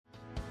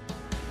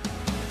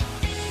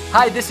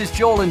Hi, this is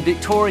Joel and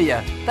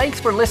Victoria. Thanks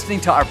for listening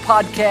to our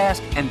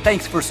podcast, and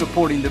thanks for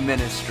supporting the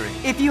ministry.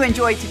 If you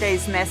enjoyed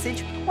today's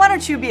message, why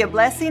don't you be a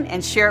blessing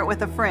and share it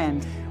with a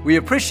friend? We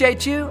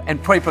appreciate you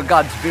and pray for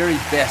God's very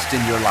best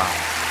in your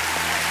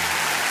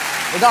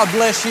life. Well, God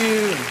bless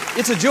you.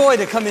 It's a joy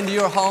to come into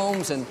your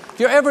homes, and if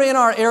you're ever in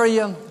our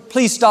area,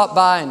 please stop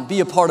by and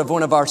be a part of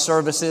one of our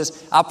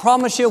services. I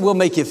promise you, we'll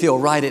make you feel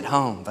right at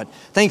home. But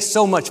thanks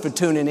so much for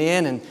tuning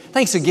in, and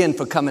thanks again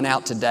for coming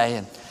out today.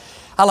 And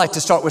I like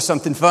to start with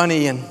something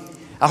funny, and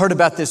I heard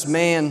about this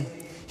man.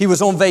 He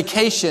was on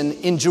vacation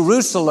in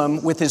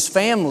Jerusalem with his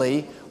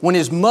family when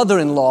his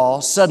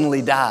mother-in-law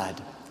suddenly died.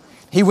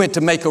 He went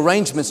to make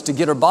arrangements to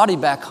get her body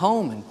back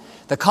home, and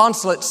the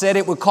consulate said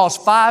it would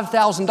cost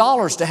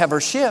 $5,000 to have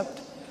her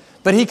shipped,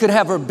 but he could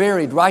have her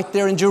buried right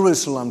there in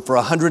Jerusalem for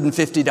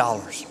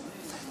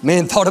 $150.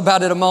 Man thought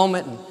about it a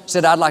moment and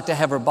said, I'd like to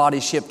have her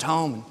body shipped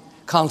home. And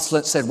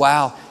consulate said,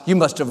 wow, you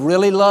must have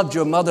really loved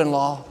your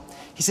mother-in-law.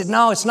 He said,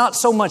 no, it's not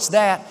so much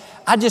that.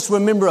 I just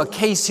remember a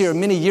case here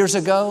many years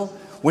ago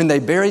when they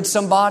buried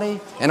somebody,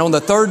 and on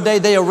the third day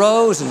they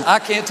arose, and I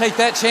can't take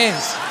that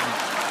chance.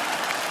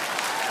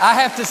 I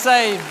have to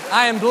say,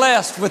 I am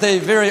blessed with a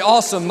very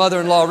awesome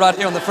mother-in-law right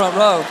here on the front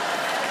row.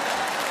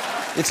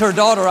 It's her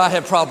daughter I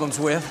have problems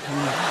with.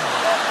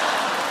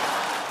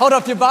 Hold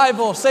up your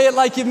Bible. Say it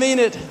like you mean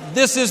it.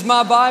 This is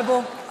my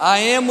Bible. I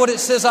am what it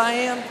says I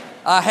am.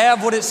 I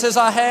have what it says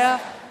I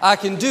have. I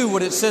can do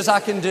what it says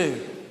I can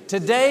do.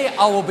 Today,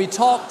 I will be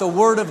taught the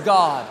Word of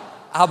God.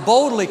 I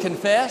boldly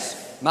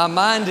confess, my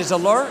mind is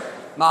alert,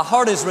 my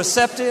heart is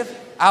receptive,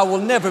 I will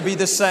never be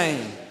the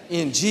same.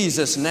 In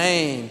Jesus'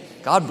 name,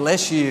 God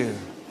bless you.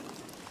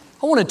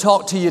 I want to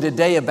talk to you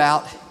today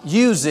about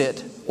use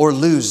it or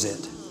lose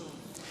it.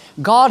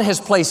 God has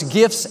placed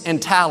gifts and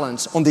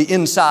talents on the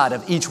inside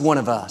of each one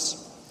of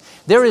us.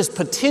 There is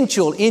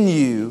potential in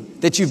you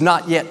that you've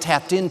not yet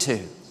tapped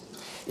into.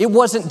 It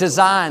wasn't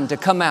designed to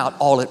come out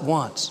all at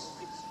once.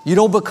 You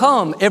don't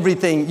become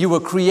everything you were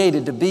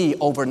created to be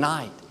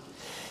overnight.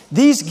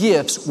 These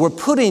gifts were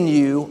put in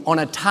you on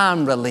a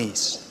time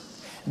release.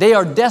 They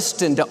are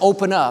destined to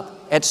open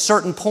up at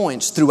certain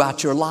points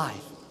throughout your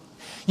life.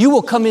 You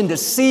will come into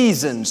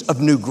seasons of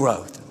new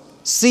growth,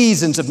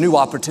 seasons of new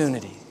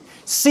opportunity,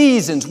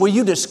 seasons where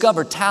you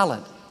discover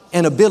talent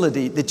and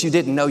ability that you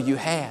didn't know you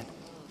had.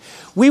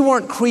 We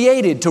weren't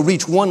created to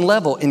reach one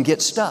level and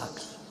get stuck.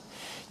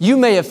 You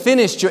may have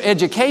finished your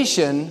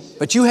education,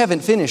 but you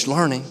haven't finished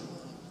learning.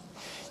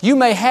 You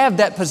may have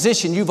that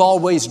position you've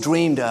always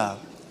dreamed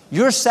of.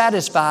 You're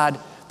satisfied,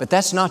 but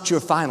that's not your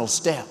final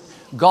step.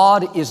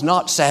 God is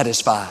not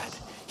satisfied.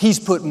 He's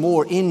put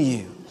more in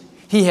you.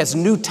 He has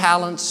new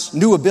talents,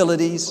 new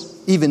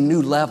abilities, even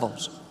new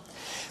levels.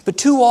 But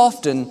too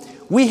often,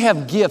 we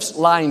have gifts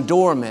lying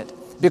dormant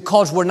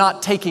because we're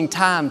not taking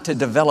time to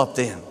develop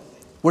them.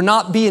 We're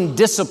not being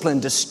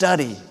disciplined to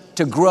study,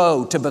 to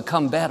grow, to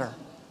become better.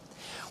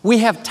 We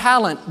have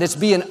talent that's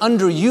being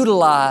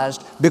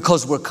underutilized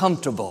because we're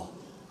comfortable.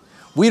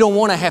 We don't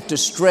want to have to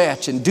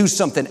stretch and do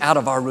something out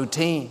of our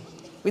routine.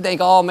 We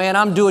think, oh man,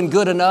 I'm doing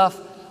good enough,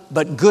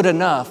 but good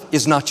enough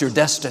is not your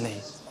destiny.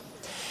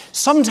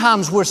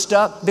 Sometimes we're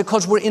stuck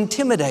because we're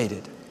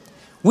intimidated.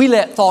 We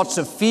let thoughts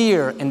of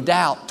fear and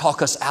doubt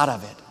talk us out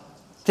of it.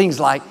 Things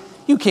like,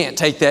 you can't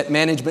take that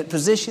management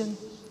position.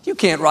 You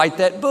can't write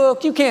that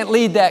book. You can't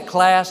lead that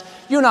class.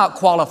 You're not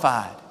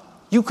qualified.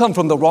 You come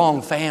from the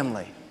wrong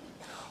family.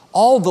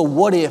 All the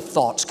what if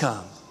thoughts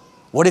come.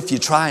 What if you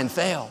try and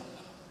fail?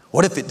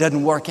 What if it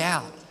doesn't work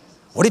out?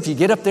 What if you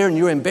get up there and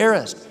you're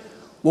embarrassed?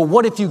 Well,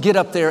 what if you get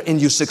up there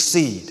and you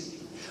succeed?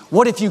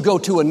 What if you go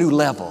to a new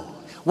level?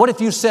 What if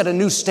you set a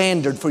new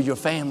standard for your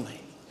family?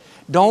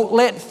 Don't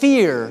let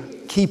fear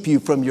keep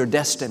you from your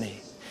destiny.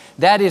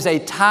 That is a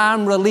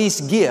time-release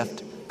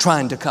gift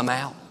trying to come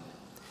out.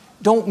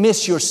 Don't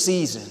miss your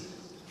season.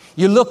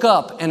 You look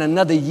up and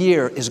another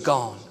year is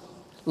gone.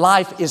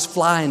 Life is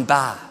flying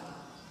by.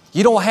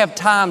 You don't have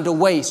time to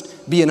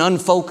waste being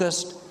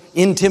unfocused,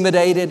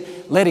 intimidated,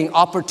 letting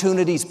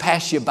opportunities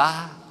pass you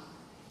by.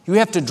 You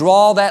have to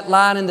draw that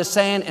line in the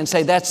sand and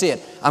say, that's it.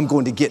 I'm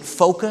going to get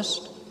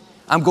focused.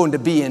 I'm going to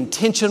be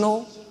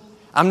intentional.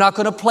 I'm not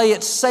going to play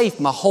it safe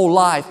my whole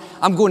life.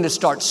 I'm going to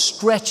start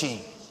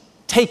stretching,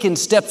 taking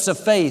steps of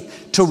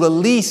faith to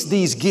release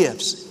these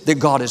gifts that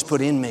God has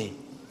put in me.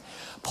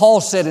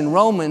 Paul said in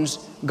Romans,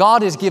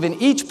 God has given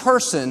each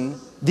person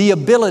the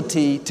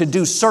ability to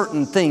do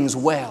certain things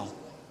well.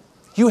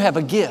 You have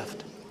a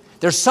gift.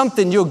 There's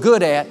something you're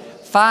good at.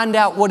 Find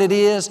out what it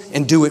is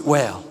and do it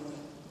well.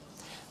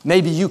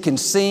 Maybe you can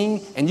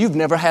sing and you've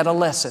never had a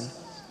lesson.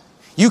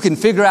 You can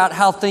figure out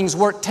how things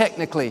work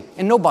technically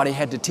and nobody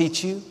had to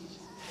teach you.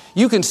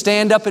 You can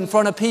stand up in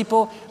front of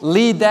people,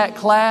 lead that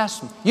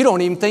class. You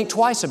don't even think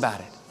twice about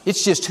it.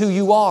 It's just who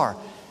you are.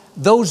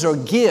 Those are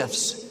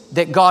gifts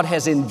that God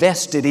has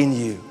invested in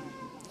you.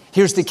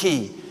 Here's the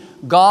key.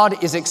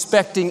 God is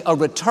expecting a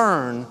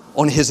return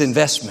on His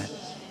investment.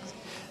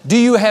 Do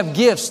you have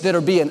gifts that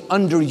are being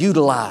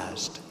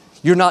underutilized?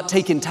 You're not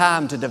taking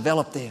time to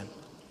develop them.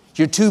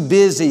 You're too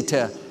busy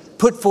to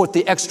put forth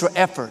the extra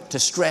effort to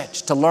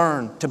stretch, to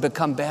learn, to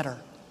become better.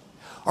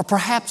 Or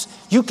perhaps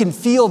you can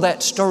feel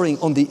that stirring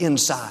on the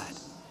inside.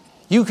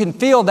 You can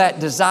feel that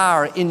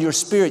desire in your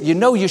spirit. You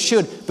know you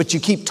should, but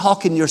you keep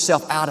talking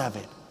yourself out of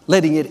it,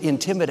 letting it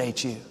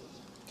intimidate you.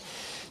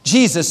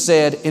 Jesus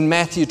said in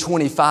Matthew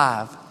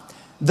 25,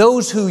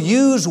 those who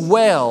use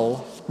well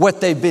what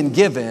they've been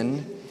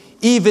given,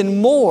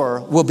 even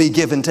more will be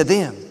given to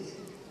them.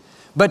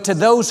 But to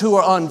those who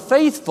are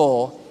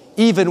unfaithful,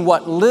 even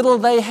what little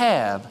they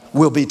have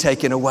will be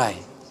taken away.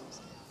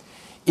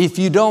 If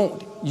you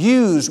don't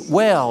use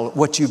well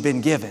what you've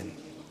been given,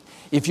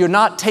 if you're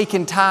not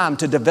taking time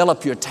to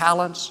develop your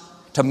talents,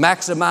 to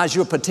maximize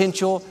your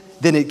potential,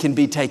 then it can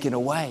be taken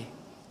away.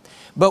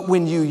 But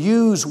when you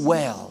use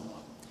well,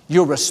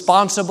 you're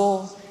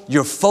responsible,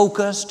 you're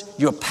focused,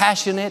 you're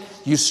passionate,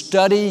 you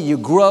study, you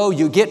grow,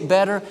 you get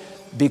better.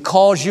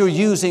 Because you're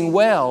using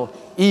well,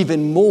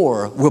 even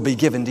more will be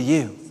given to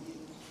you.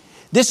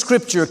 This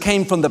scripture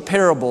came from the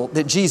parable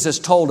that Jesus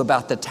told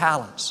about the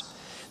talents.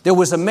 There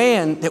was a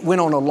man that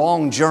went on a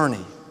long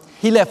journey.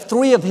 He left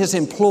 3 of his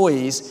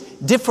employees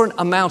different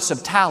amounts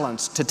of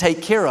talents to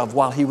take care of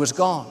while he was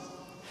gone.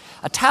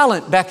 A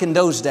talent back in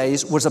those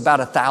days was about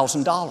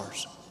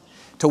 $1,000.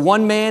 To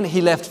one man, he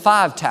left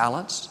 5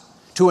 talents.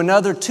 To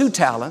another, 2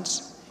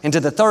 talents. And to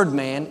the third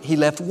man, he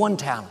left 1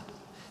 talent.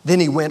 Then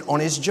he went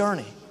on his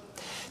journey.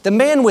 The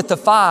man with the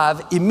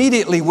 5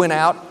 immediately went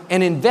out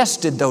and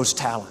invested those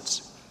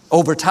talents.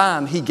 Over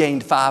time, he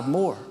gained 5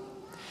 more.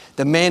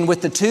 The man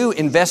with the 2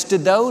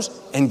 invested those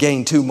and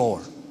gained 2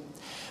 more.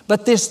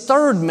 But this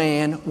third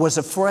man was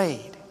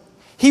afraid.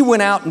 He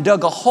went out and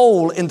dug a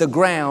hole in the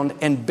ground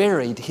and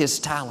buried his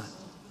talent.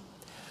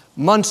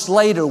 Months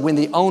later, when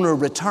the owner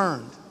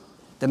returned,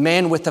 the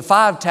man with the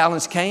 5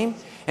 talents came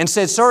and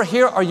said, "Sir,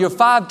 here are your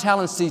 5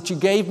 talents that you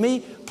gave me,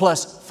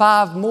 plus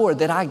 5 more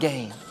that I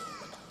gained."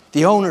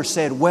 The owner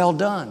said, "Well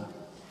done.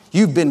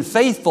 You've been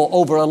faithful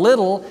over a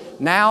little.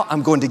 Now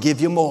I'm going to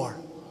give you more."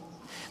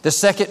 The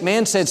second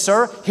man said,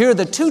 "Sir, here are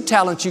the 2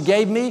 talents you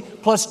gave me,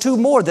 plus 2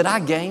 more that I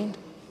gained."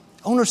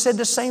 Owner said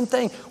the same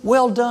thing.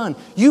 "Well done.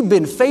 You've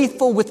been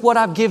faithful with what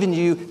I've given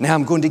you. Now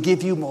I'm going to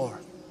give you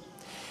more."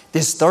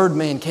 This third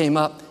man came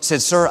up,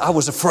 said, "Sir, I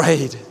was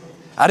afraid.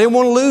 I didn't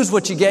want to lose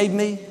what you gave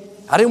me.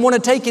 I didn't want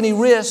to take any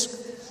risk.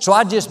 So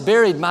I just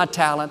buried my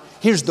talent.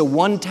 Here's the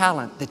 1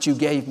 talent that you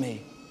gave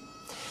me."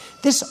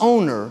 This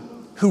owner,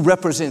 who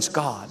represents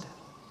God,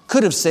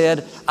 could have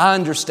said, "I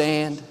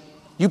understand.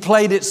 You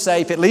played it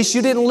safe. At least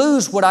you didn't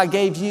lose what I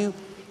gave you."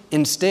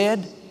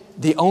 Instead,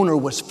 the owner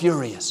was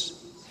furious.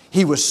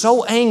 He was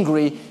so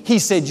angry, he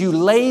said, "You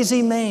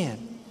lazy man.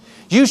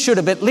 You should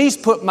have at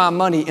least put my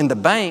money in the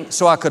bank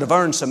so I could have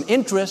earned some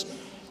interest.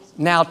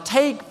 Now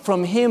take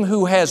from him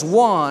who has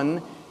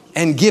 1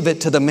 and give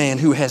it to the man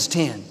who has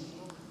 10.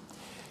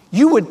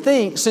 You would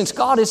think, since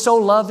God is so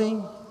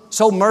loving,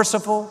 so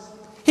merciful,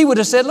 He would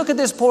have said, "Look at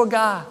this poor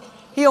guy.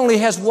 He only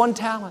has 1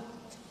 talent.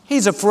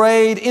 He's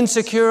afraid,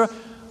 insecure.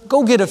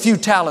 Go get a few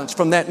talents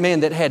from that man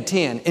that had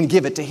 10 and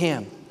give it to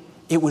him."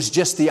 It was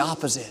just the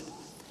opposite.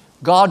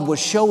 God was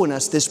showing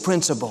us this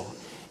principle.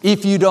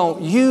 If you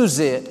don't use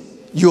it,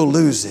 you'll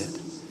lose it.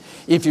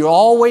 If you're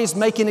always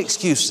making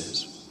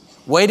excuses,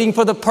 waiting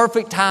for the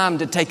perfect time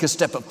to take a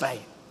step of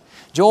faith.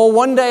 "Joel,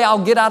 one day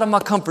I'll get out of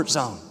my comfort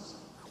zone.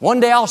 One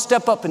day I'll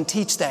step up and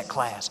teach that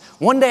class.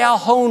 One day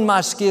I'll hone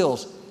my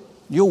skills."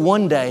 Your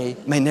one day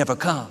may never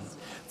come.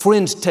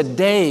 Friends,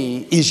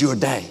 today is your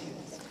day.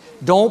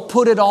 Don't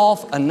put it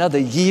off another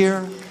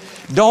year.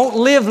 Don't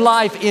live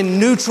life in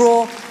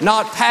neutral,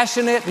 not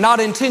passionate, not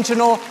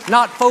intentional,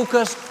 not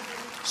focused.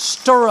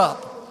 Stir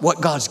up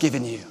what God's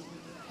given you.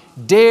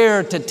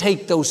 Dare to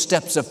take those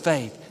steps of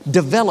faith.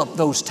 Develop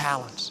those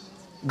talents.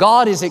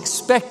 God is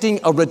expecting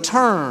a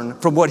return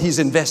from what He's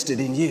invested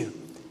in you.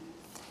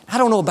 I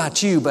don't know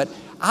about you, but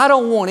I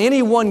don't want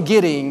anyone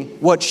getting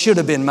what should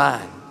have been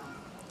mine.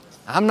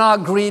 I'm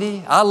not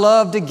greedy. I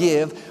love to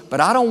give,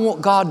 but I don't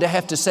want God to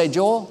have to say,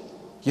 "Joel,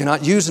 you're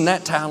not using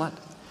that talent,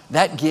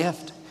 that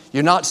gift.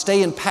 You're not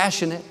staying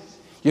passionate.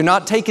 You're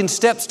not taking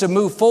steps to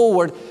move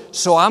forward.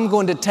 So I'm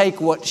going to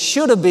take what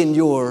should have been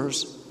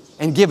yours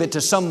and give it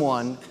to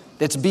someone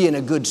that's being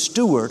a good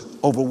steward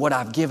over what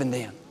I've given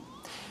them."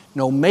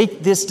 No,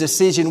 make this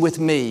decision with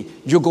me.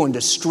 You're going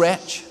to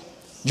stretch.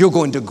 You're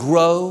going to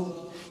grow.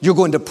 You're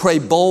going to pray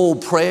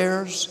bold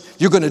prayers.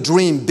 You're going to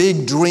dream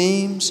big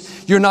dreams.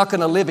 You're not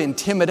going to live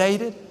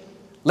intimidated,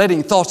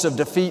 letting thoughts of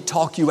defeat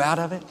talk you out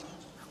of it.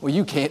 "Well,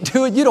 you can't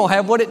do it. You don't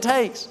have what it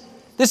takes.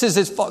 This is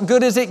as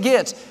good as it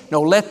gets."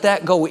 No, let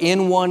that go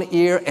in one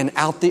ear and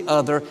out the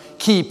other.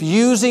 Keep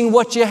using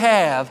what you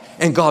have,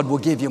 and God will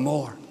give you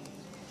more.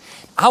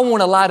 I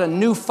want to light a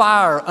new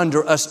fire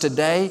under us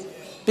today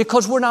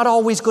because we're not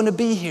always going to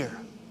be here.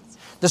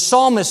 The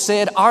psalmist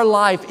said, our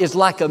life is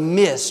like a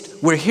mist.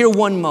 We're here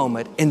one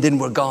moment and then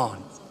we're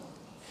gone.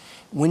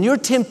 When you're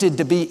tempted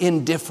to be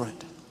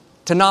indifferent,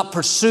 to not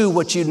pursue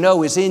what you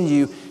know is in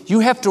you, you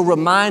have to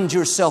remind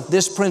yourself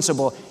this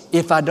principle: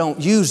 if I don't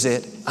use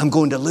it, I'm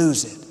going to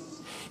lose it.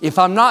 If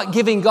I'm not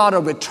giving God a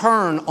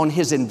return on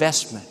His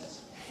investment,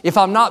 If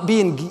I'm not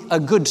being a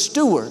good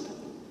steward,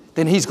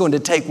 then He's going to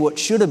take what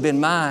should have been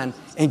mine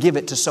and give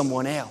it to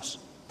someone else.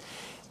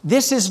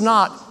 This is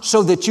not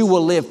so that you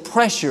will live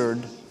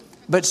pressured,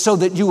 but so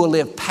that you will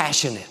live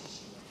passionate.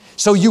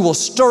 So you will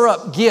stir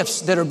up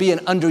gifts that are being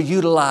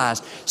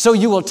underutilized. So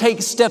you will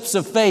take steps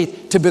of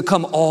faith to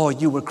become all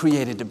you were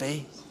created to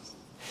be.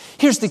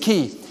 Here's the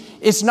key.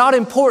 It's not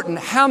important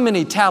how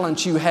many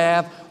talents you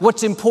have.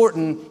 What's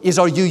important is,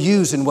 are you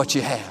using what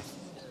you have?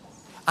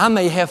 I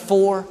may have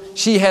 4,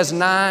 she has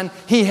 9,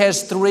 he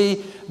has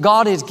 3.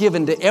 God has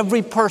given to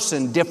every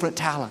person different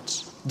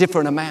talents,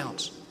 different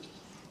amounts.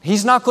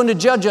 He's not going to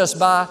judge us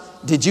by,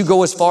 did you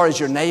go as far as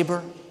your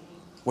neighbor?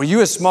 Were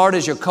you as smart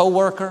as your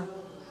coworker?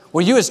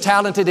 Were you as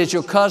talented as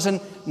your cousin?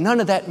 None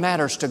of that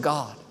matters to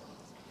God.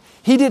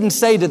 He didn't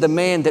say to the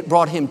man that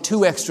brought him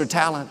 2 extra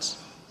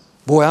talents,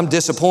 boy, I'm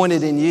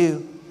disappointed in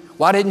you.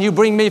 Why didn't you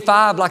bring me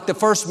 5 like the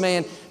first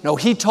man? No,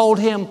 He told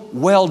him,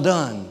 well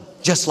done,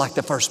 just like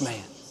the first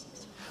man.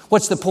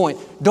 What's the point?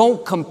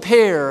 Don't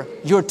compare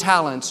your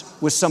talents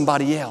with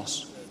somebody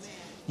else.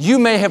 You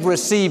may have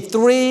received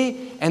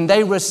 3 and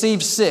they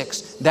received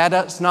 6.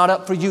 That's not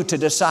up for you to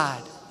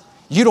decide.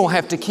 You don't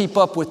have to keep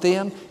up with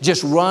them.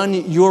 Just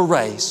run your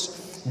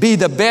race. Be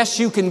the best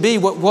you can be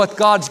with what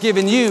God's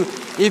given you.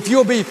 If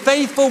you'll be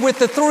faithful with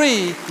the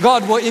 3,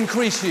 God will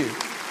increase you.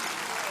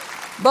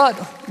 But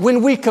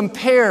when we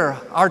compare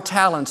our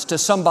talents to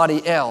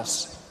somebody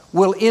else,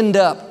 we'll end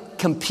up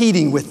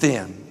competing with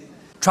them,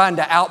 trying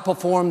to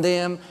outperform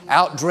them,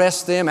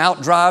 outdress them,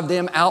 outdrive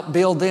them,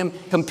 outbuild them,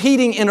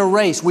 competing in a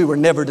race we were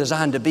never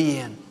designed to be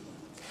in.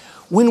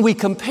 When we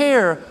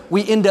compare,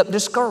 we end up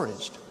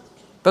discouraged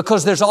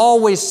because there's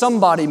always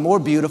somebody more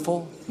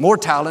beautiful, more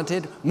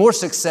talented, more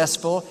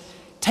successful.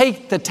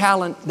 Take the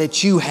talent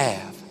that you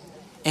have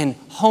and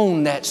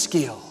hone that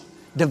skill,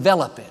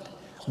 develop it.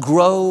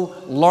 Grow,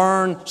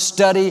 learn,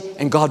 study,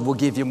 and God will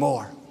give you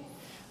more.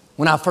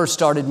 When I first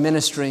started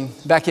ministering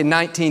back in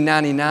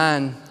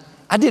 1999,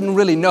 I didn't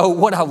really know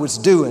what I was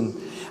doing.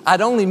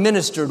 I'd only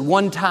ministered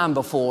 1 time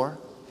before.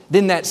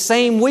 Then that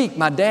same week,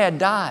 my dad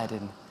died.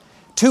 And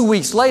 2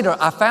 weeks later,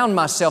 I found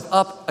myself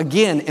up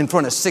again in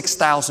front of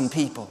 6,000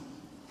 people.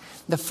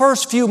 The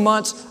first few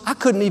months, I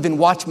couldn't even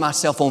watch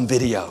myself on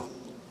video.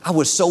 I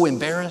was so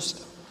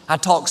embarrassed. I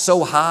talked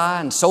so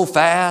high and so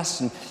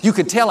fast, and you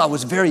could tell I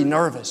was very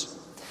nervous.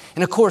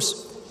 And of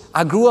course,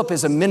 I grew up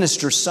as a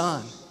minister's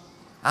son.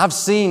 I've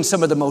seen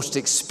some of the most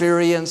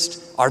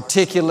experienced,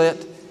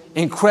 articulate,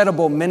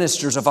 incredible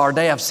ministers of our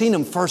day. I've seen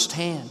them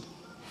firsthand.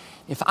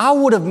 If I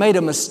would have made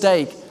a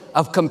mistake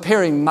of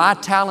comparing my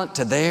talent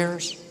to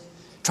theirs,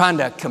 trying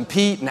to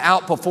compete and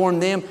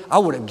outperform them, I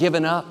would have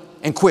given up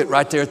and quit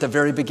right there at the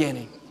very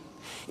beginning.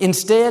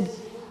 Instead,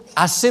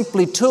 I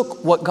simply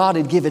took what God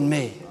had given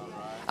me.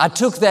 I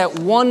took that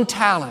 1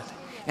 talent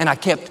and I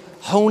kept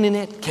honing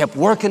it, kept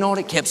working on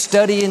it, kept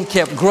studying,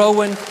 kept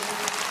growing.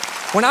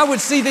 When I would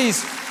see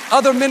these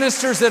other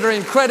ministers that are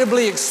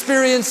incredibly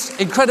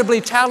experienced, incredibly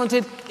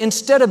talented,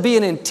 instead of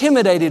being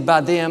intimidated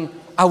by them,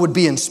 I would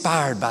be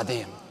inspired by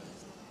them.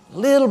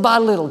 Little by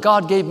little,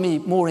 God gave me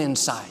more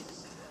insight,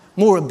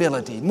 more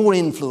ability, more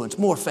influence,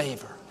 more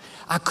favor.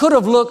 I could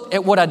have looked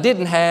at what I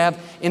didn't have.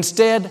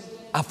 Instead,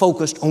 I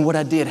focused on what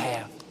I did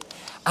have.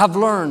 I've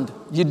learned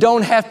you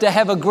don't have to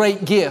have a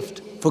great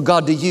gift for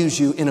God to use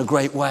you in a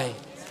great way.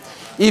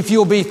 If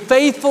you'll be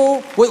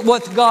faithful with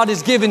what God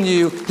has given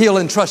you, He'll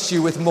entrust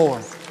you with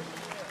more.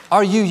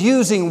 Are you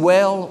using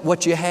well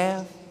what you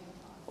have?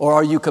 Or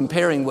are you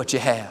comparing what you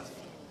have?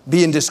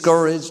 Being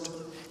discouraged?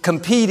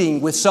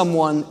 Competing with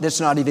someone that's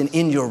not even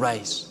in your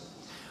race?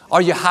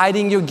 Are you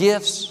hiding your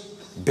gifts?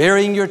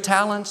 Burying your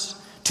talents?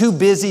 Too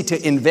busy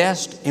to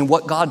invest in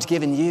what God's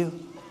given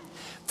you?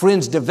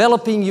 Friends,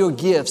 developing your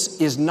gifts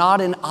is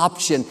not an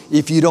option.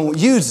 If you don't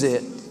use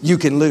it, you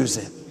can lose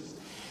it.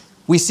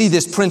 We see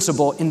this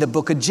principle in the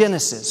book of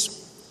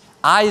Genesis.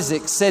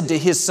 Isaac said to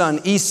his son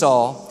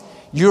Esau,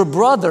 your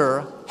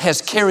brother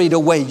has carried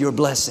away your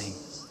blessing.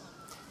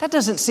 That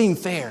doesn't seem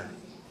fair.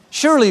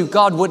 Surely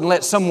God wouldn't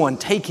let someone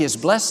take his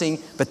blessing,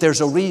 but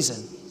there's a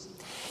reason.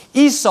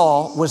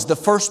 Esau was the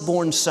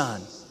firstborn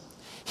son.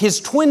 His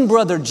twin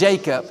brother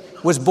Jacob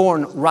was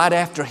born right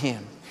after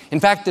him. In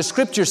fact, the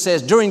scripture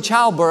says during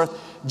childbirth,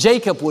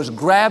 Jacob was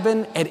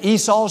grabbing at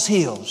Esau's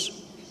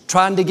heels,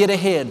 trying to get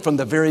ahead from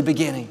the very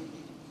beginning.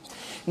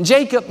 And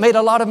Jacob made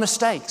a lot of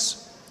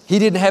mistakes. He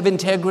didn't have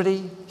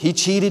integrity. He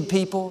cheated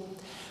people.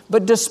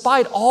 But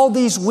despite all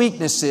these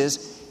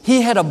weaknesses,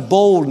 he had a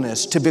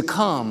boldness to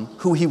become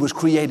who he was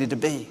created to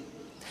be.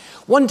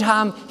 One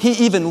time, he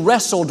even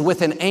wrestled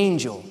with an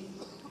angel.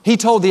 He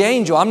told the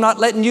angel, I'm not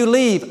letting you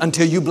leave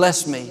until you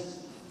bless me.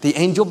 The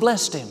angel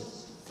blessed him.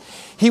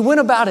 He went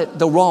about it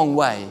the wrong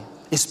way,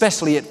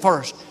 especially at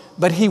first,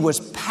 but he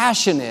was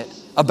passionate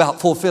about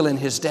fulfilling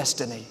his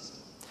destiny.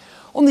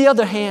 On the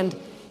other hand,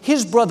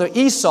 his brother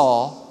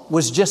Esau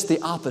was just the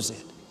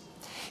opposite.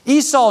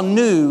 Esau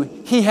knew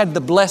he had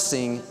the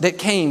blessing that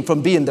came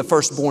from being the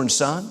firstborn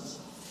son.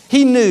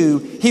 He knew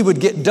he would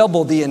get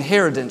double the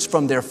inheritance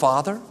from their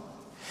father.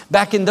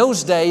 Back in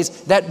those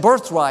days, that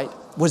birthright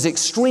was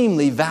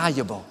extremely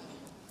valuable.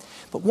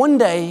 But one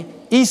day,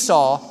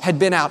 Esau had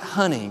been out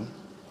hunting,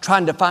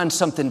 trying to find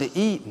something to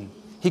eat, and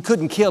he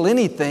couldn't kill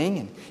anything,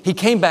 and he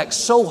came back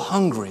so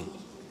hungry,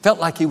 felt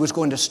like he was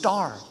going to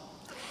starve.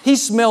 He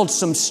smelled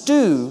some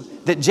stew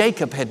that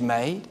Jacob had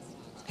made.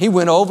 He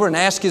went over and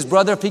asked his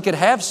brother if he could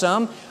have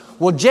some.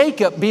 Well,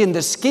 Jacob, being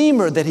the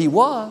schemer that he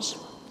was,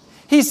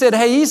 he said,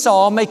 "Hey,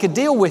 Esau, I'll make a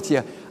deal with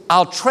you.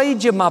 I'll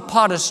trade you my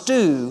pot of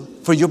stew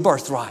for your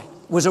birthright."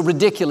 It was a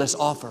ridiculous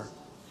offer.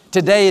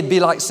 Today, it'd be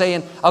like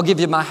saying, "I'll give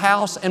you my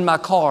house and my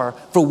car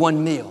for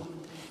one meal."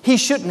 He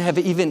shouldn't have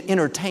even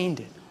entertained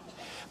it.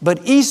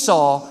 But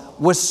Esau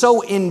was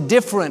so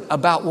indifferent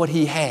about what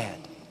he had,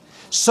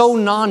 so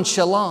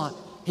nonchalant,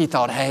 he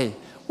thought, "Hey,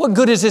 what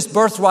good is this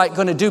birthright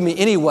going to do me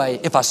anyway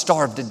if I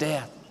starve to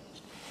death?"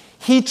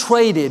 He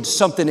traded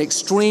something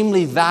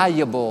extremely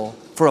valuable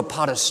for a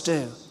pot of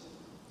stew.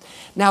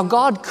 Now,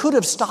 God could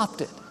have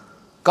stopped it.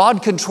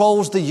 God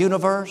controls the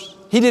universe.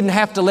 He didn't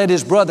have to let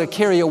his brother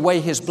carry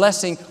away his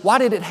blessing. Why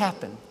did it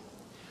happen?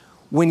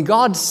 When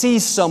God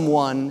sees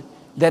someone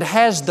that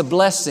has the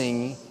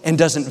blessing and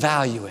doesn't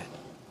value it,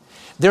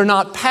 they're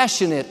not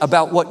passionate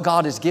about what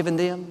God has given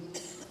them.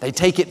 They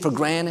take it for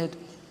granted.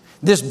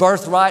 This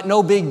birthright,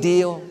 no big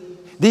deal.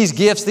 These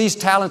gifts, these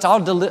talents,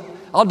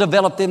 I'll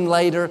develop them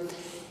later.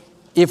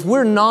 If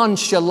we're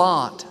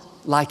nonchalant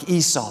like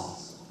Esau,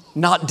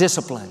 not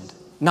disciplined,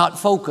 not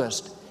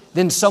focused,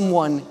 then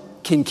someone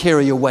can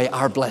carry away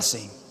our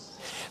blessing.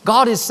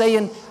 God is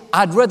saying,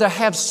 I'd rather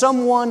have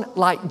someone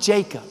like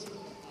Jacob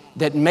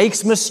that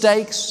makes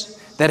mistakes,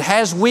 that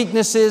has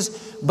weaknesses,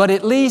 but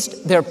at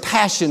least they're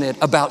passionate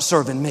about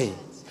serving me.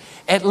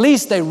 At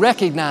least they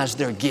recognize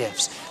their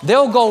gifts.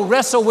 They'll go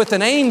wrestle with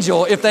an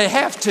angel if they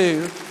have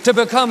to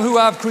become who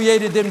I've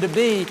created them to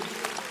be.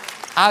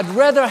 I'd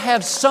rather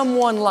have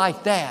someone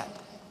like that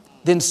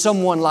than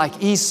someone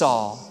like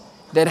Esau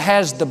that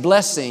has the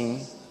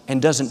blessing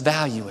and doesn't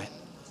value it.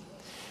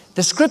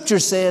 The scripture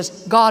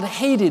says God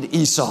hated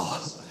Esau.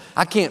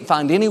 I can't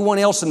find anyone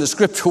else in the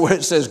scripture where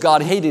it says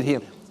God hated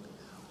him.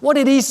 What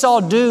did Esau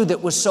do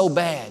that was so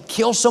bad?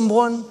 Kill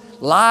someone?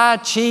 Lie,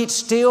 cheat,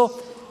 steal?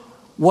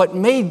 What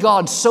made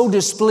God so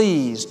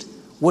displeased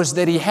was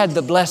that he had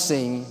the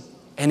blessing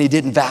and he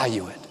didn't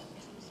value it.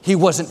 He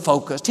wasn't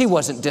focused. He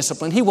wasn't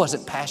disciplined. He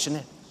wasn't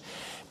passionate.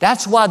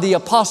 That's why the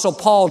Apostle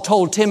Paul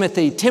told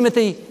Timothy,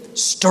 "Timothy,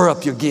 stir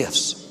up your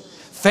gifts.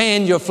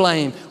 Fan your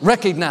flame.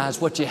 Recognize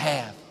what you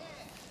have."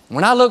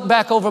 When I look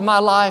back over my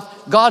life,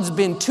 God's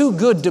been too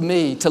good to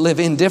me to live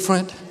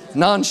indifferent,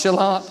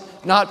 nonchalant,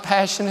 not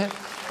passionate.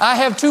 I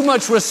have too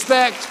much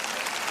respect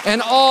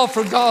and awe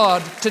for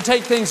God to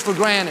take things for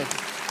granted.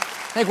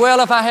 Think, well,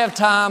 if I have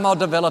time, I'll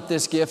develop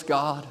this gift,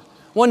 God.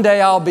 One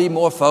day I'll be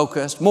more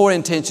focused, more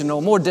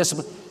intentional, more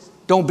disciplined.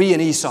 Don't be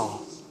an Esau.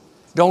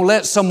 Don't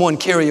let someone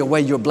carry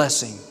away your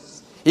blessing.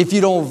 If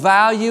you don't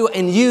value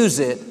and use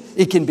it,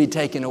 it can be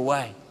taken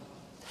away.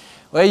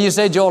 Well, you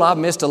say, "Joel, I've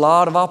missed a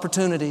lot of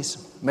opportunities,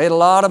 made a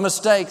lot of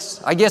mistakes.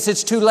 I guess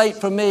it's too late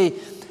for me."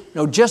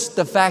 No, just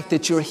the fact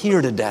that you're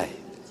here today,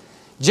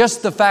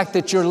 just the fact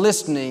that you're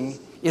listening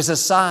is a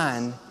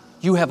sign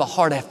you have a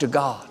heart after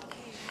God.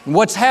 And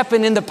what's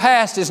happened in the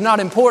past is not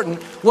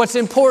important. What's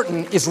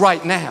important is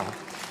right now.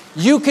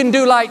 You can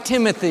do like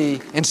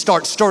Timothy and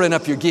start stirring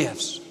up your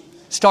gifts.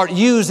 Start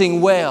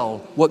using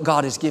well what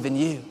God has given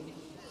you.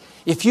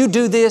 If you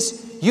do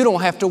this, you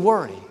don't have to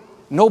worry.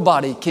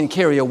 Nobody can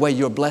carry away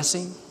your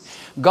blessing.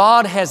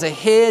 God has a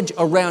hedge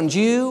around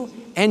you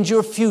and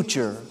your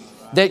future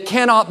that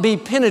cannot be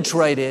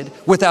penetrated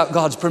without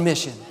God's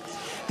permission.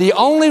 The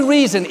only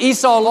reason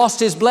Esau lost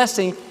his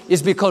blessing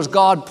is because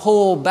God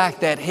pulled back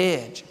that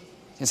hedge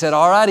and said,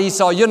 "All right,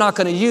 Esau, you're not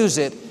going to use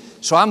it,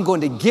 so I'm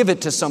going to give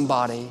it to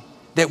somebody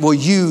that will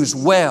use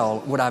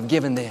well what I've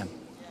given them."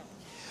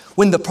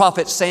 When the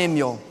prophet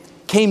Samuel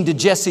came to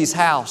Jesse's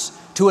house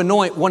to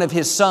anoint one of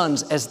his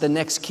sons as the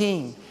next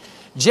king,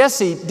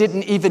 Jesse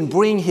didn't even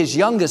bring his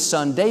youngest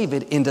son,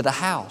 David, into the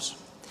house.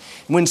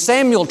 When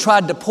Samuel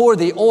tried to pour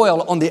the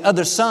oil on the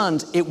other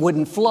sons, it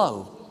wouldn't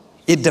flow.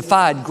 It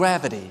defied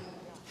gravity.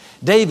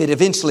 David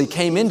eventually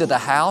came into the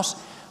house.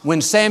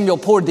 When Samuel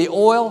poured the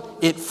oil,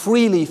 it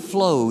freely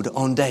flowed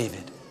on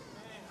David.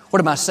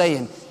 What am I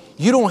saying?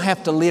 You don't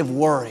have to live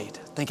worried,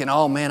 thinking,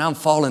 "Oh man, I'm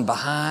falling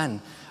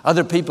behind.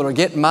 Other people are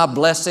getting my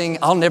blessing.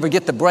 I'll never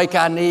get the break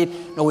I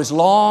need." No, as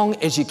long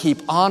as you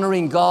keep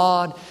honoring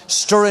God,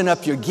 stirring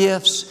up your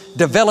gifts,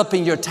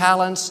 developing your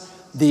talents,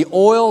 the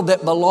oil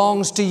that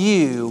belongs to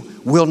you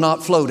will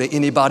not flow to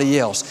anybody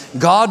else.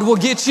 God will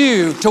get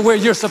you to where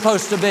you're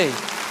supposed to be.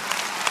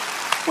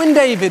 When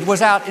David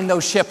was out in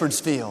those shepherd's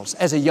fields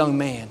as a young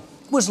man,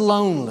 he was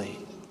lonely.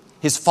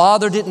 His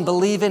father didn't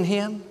believe in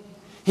him.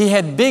 He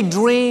had big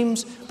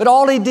dreams, but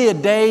all he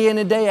did day in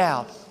and day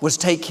out was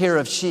take care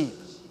of sheep.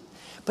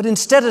 But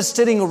instead of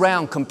sitting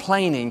around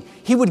complaining,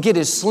 he would get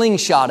his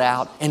slingshot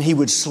out and he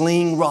would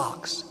sling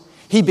rocks.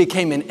 He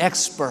became an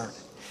expert.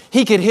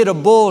 He could hit a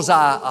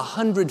bullseye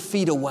 100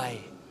 feet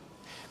away.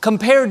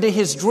 Compared to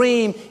his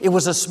dream, it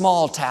was a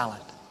small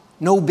talent.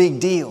 No big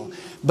deal.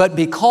 But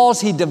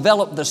because he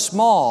developed the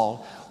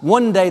small,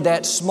 one day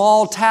that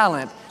small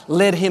talent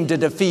led him to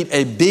defeat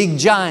a big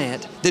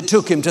giant that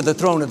took him to the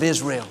throne of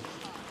Israel.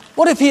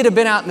 What if he'd have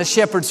been out in the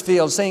shepherd's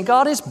field saying,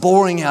 God, it's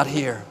boring out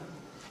here.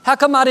 How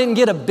come I didn't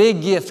get a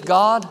big gift,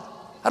 God?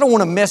 I don't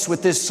want to mess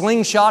with this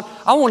slingshot.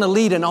 I want to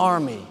lead an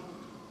army.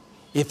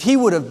 If he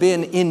would have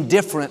been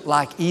indifferent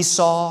like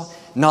Esau,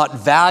 not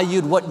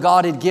valued what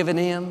God had given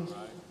him,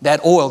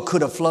 that oil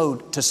could have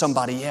flowed to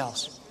somebody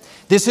else.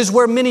 This is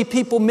where many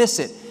people miss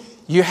it.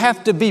 You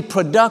have to be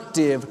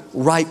productive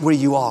right where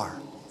you are.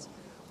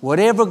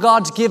 Whatever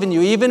God's given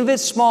you, even if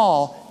it's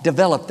small,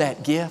 develop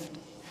that gift.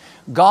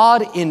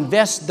 God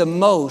invests the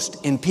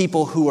most in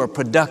people who are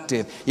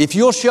productive. If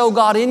you'll show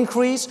God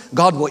increase,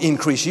 God will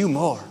increase you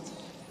more.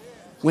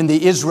 When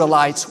the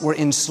Israelites were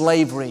in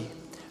slavery,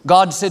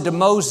 God said to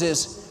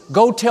Moses,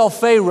 go tell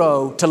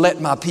Pharaoh to let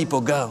my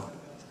people go.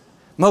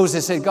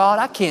 Moses said, God,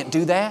 I can't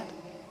do that.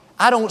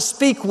 I don't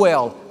speak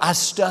well. I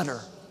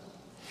stutter.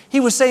 He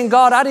was saying,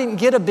 God, I didn't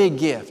get a big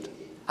gift.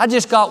 I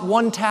just got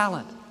one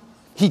talent.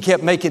 He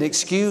kept making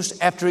excuse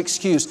after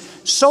excuse.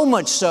 So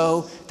much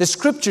so, the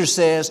scripture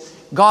says,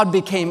 God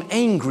became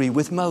angry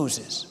with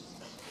Moses.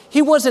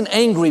 He wasn't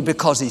angry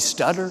because he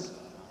stuttered.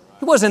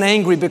 He wasn't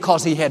angry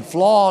because he had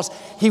flaws.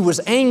 He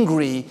was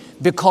angry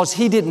because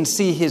he didn't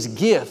see his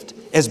gift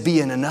as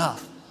being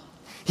enough.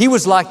 He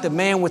was like the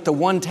man with the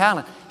one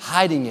talent,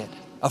 hiding it,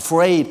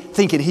 afraid,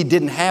 thinking he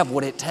didn't have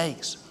what it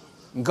takes.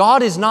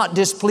 God is not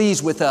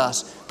displeased with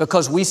us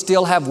because we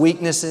still have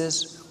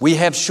weaknesses, we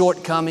have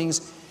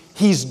shortcomings.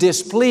 He's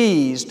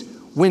displeased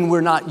when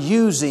we're not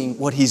using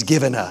what He's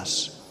given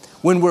us,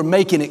 when we're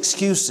making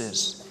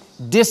excuses,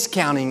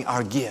 discounting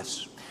our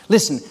gifts.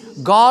 Listen,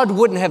 God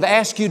wouldn't have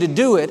asked you to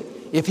do it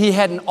if He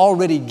hadn't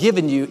already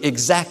given you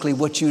exactly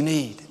what you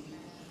need.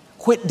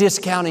 Quit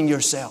discounting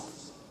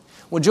yourself.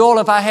 Well, Joel,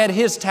 if I had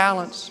his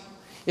talents,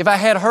 if I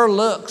had her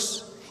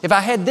looks, if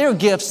I had their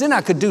gifts, then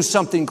I could do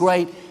something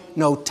great.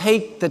 No,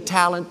 take the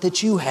talent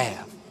that you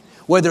have,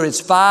 whether it's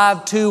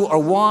 5, 2, or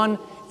 1,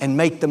 and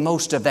make the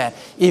most of that.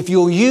 If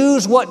you'll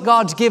use what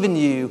God's given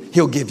you,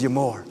 He'll give you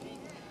more.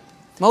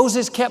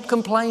 Moses kept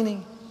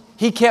complaining.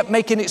 He kept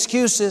making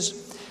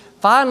excuses.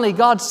 Finally,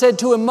 God said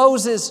to him,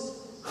 Moses,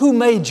 who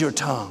made your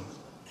tongue?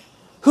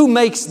 Who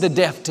makes the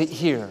deaf to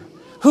hear?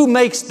 Who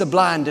makes the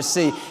blind to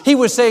see? He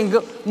was saying,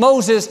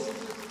 Moses,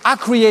 I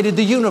created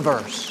the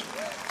universe.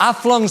 I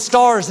flung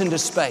stars into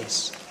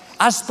space.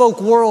 I spoke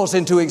worlds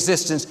into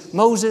existence.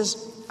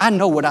 Moses, I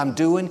know what I'm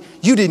doing.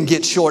 You didn't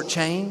get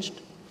shortchanged.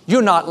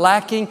 You're not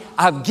lacking.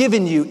 I've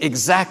given you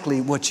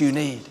exactly what you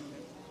need.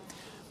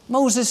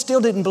 Moses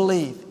still didn't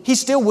believe. He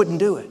still wouldn't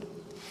do it.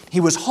 He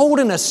was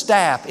holding a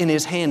staff in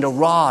his hand, a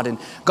rod, and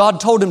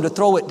God told him to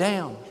throw it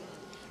down.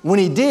 When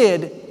he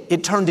did,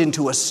 it turned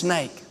into a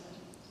snake.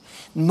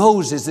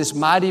 Moses, this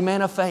mighty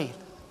man of faith,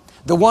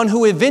 the one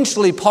who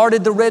eventually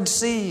parted the Red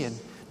Sea and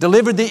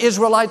delivered the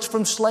Israelites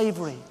from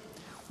slavery.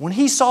 When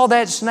he saw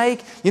that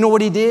snake, you know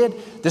what he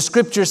did? The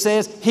scripture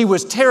says he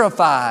was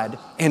terrified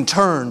and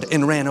turned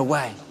and ran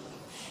away.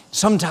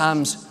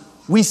 Sometimes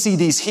we see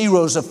these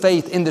heroes of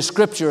faith in the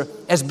scripture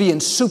as being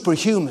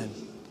superhuman.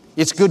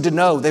 It's good to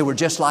know they were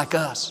just like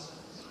us.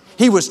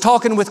 He was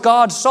talking with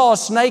God, saw a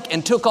snake,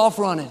 and took off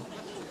running.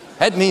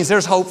 That means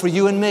there's hope for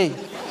you and me.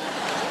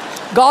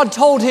 God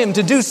told him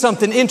to do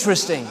something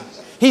interesting.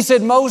 He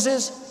said,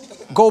 Moses,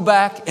 go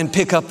back and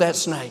pick up that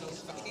snake.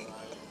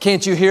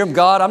 Can't you hear him?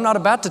 God, I'm not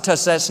about to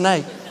touch that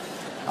snake.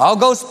 I'll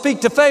go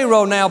speak to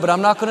Pharaoh now, but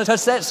I'm not going to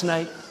touch that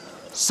snake.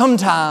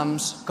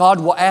 Sometimes God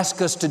will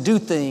ask us to do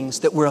things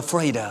that we're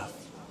afraid of.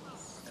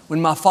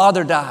 When my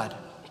father died,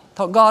 I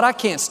thought, God, I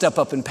can't step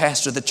up and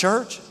pastor the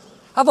church.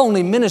 I've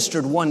only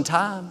ministered one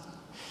time.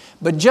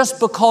 But just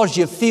because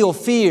you feel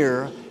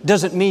fear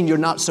doesn't mean you're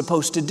not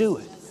supposed to do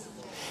it.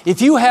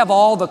 If you have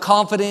all the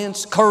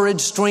confidence,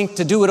 courage, strength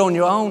to do it on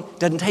your own, it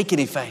doesn't take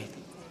any faith.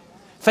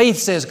 Faith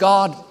says,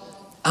 God,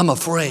 I'm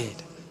afraid.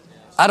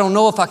 I don't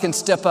know if I can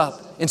step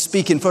up and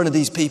speak in front of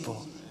these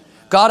people.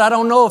 God, I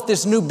don't know if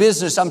this new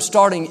business I'm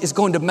starting is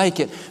going to make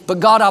it. But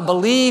God, I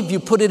believe you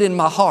put it in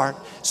my heart.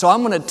 So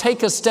I'm going to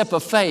take a step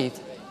of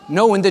faith,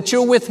 knowing that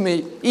you're with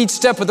me each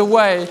step of the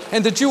way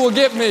and that you will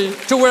get me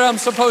to where I'm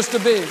supposed to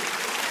be.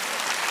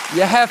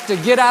 You have to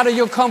get out of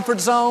your comfort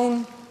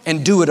zone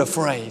and do it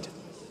afraid.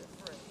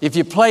 If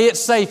you play it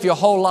safe your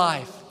whole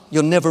life,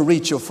 you'll never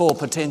reach your full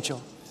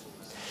potential.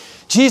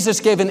 Jesus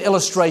gave an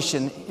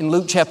illustration in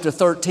Luke chapter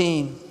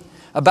 13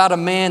 about a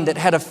man that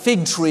had a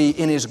fig tree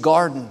in his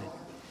garden.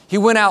 He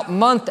went out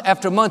month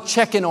after month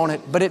checking on it,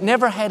 but it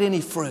never had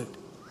any fruit.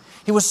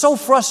 He was so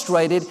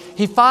frustrated,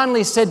 he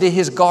finally said to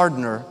his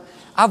gardener,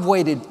 I've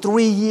waited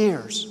 3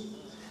 years.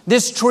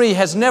 This tree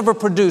has never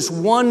produced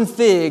one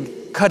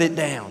fig, cut it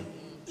down.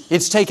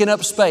 It's taken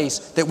up space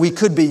that we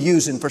could be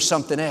using for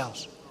something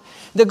else.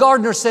 The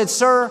gardener said,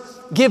 Sir,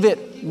 give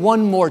it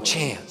one more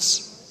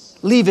chance.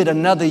 Leave it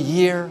another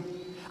year.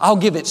 I'll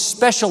give it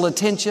special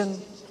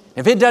attention.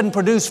 If it doesn't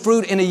produce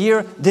fruit in a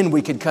year, then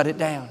we could cut it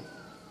down.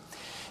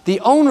 The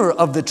owner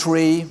of the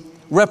tree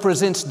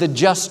represents the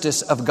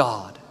justice of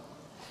God.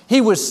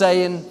 He was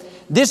saying,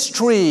 This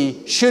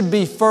tree should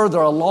be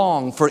further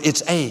along for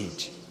its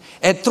age.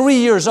 At 3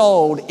 years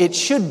old, it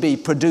should be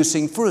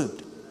producing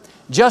fruit.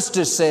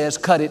 Justice says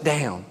cut it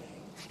down.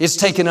 It's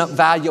taking up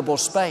valuable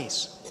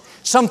space.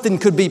 Something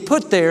could be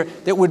put there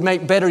that would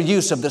make better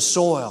use of the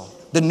soil,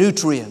 the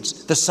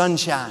nutrients, the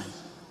sunshine.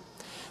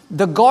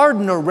 The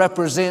gardener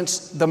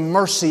represents the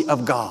mercy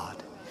of God.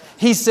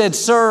 He said,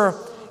 "Sir,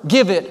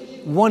 give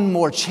it one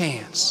more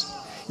chance.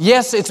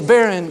 Yes, it's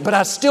barren, but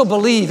I still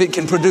believe it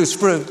can produce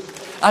fruit.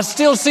 I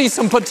still see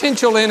some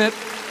potential in it.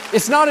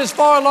 It's not as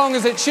far along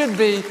as it should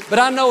be, but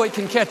I know it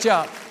can catch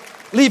up.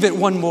 Leave it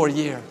one more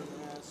year."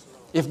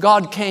 If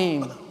God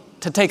came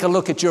to take a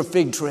look at your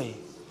fig tree,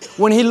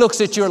 when He looks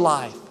at your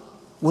life,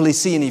 will He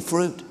see any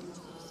fruit?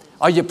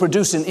 Are you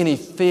producing any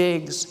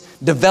figs,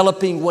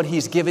 developing what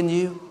He's given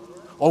you?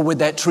 Or would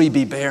that tree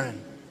be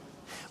barren?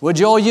 Well,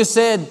 Joel, you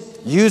said,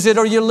 use it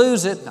or you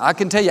lose it. I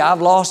can tell you,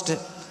 I've lost it.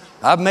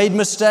 I've made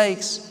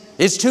mistakes.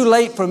 It's too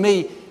late for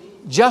me.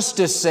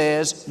 Justice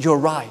says, you're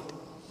right.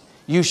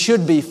 You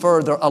should be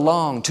further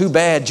along. Too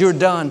bad, you're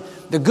done.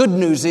 The good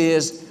news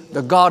is,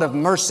 the God of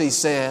mercy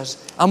says,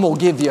 I'm going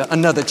to give you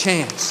another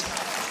chance.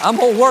 I'm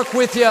going to work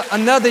with you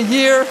another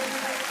year.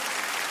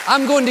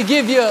 I'm going to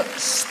give you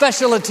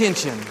special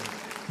attention,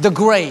 the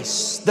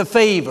grace, the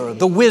favor,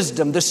 the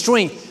wisdom, the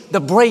strength,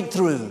 the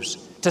breakthroughs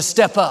to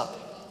step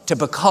up, to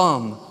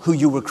become who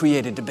you were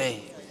created to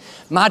be.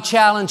 My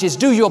challenge is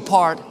do your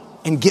part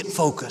and get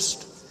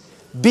focused.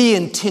 Be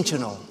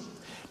intentional.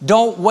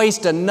 Don't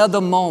waste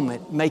another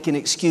moment making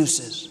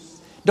excuses.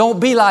 Don't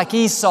be like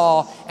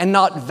Esau and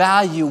not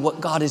value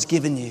what God has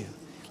given you.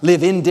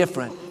 Live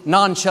indifferent,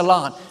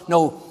 nonchalant.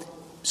 No,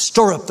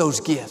 stir up those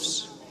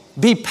gifts.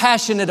 Be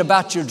passionate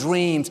about your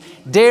dreams.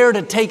 Dare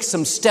to take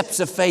some steps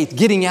of faith,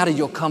 getting out of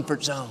your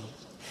comfort zone.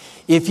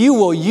 If you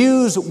will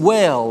use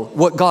well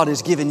what God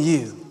has given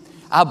you,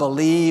 I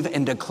believe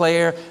and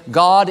declare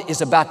God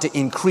is about to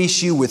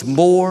increase you with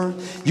more.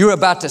 You're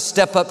about to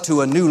step up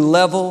to a new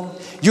level.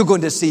 You're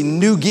going to see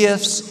new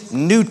gifts,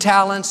 new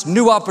talents,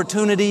 new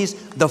opportunities,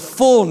 the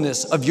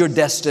fullness of your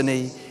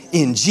destiny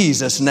in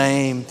Jesus'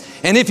 name.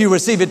 And if you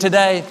receive it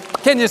today,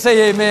 can you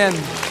say amen?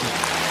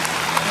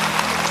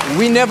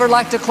 We never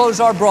like to close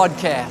our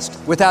broadcast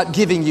without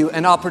giving you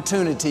an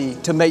opportunity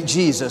to make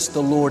Jesus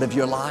the Lord of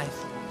your life.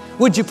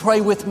 Would you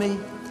pray with me?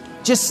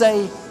 Just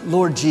say,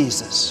 Lord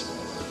Jesus,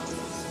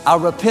 I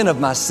repent of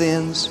my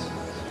sins.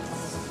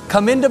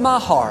 Come into my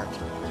heart.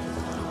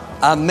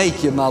 I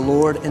make you my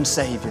Lord and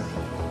Savior.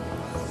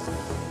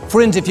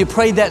 Friends, if you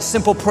prayed that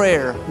simple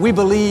prayer, we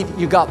believe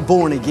you got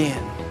born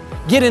again.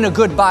 Get in a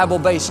good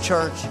Bible-based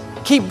church.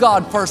 Keep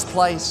God first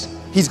place.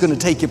 He's going to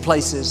take you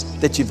places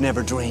that you've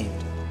never dreamed.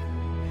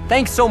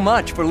 Thanks so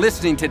much for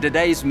listening to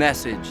today's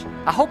message.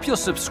 I hope you'll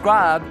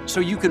subscribe so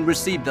you can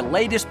receive the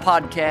latest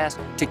podcast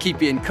to keep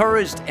you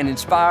encouraged and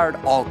inspired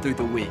all through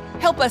the week.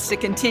 Help us to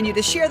continue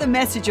to share the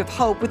message of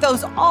hope with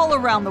those all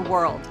around the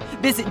world.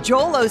 Visit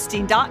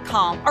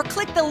joelosteen.com or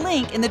click the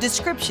link in the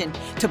description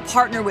to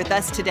partner with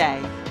us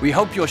today. We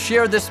hope you'll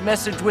share this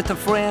message with a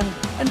friend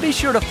and be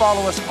sure to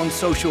follow us on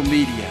social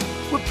media.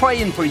 We're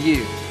praying for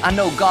you. I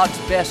know God's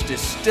best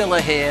is still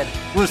ahead.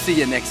 We'll see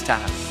you next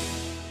time.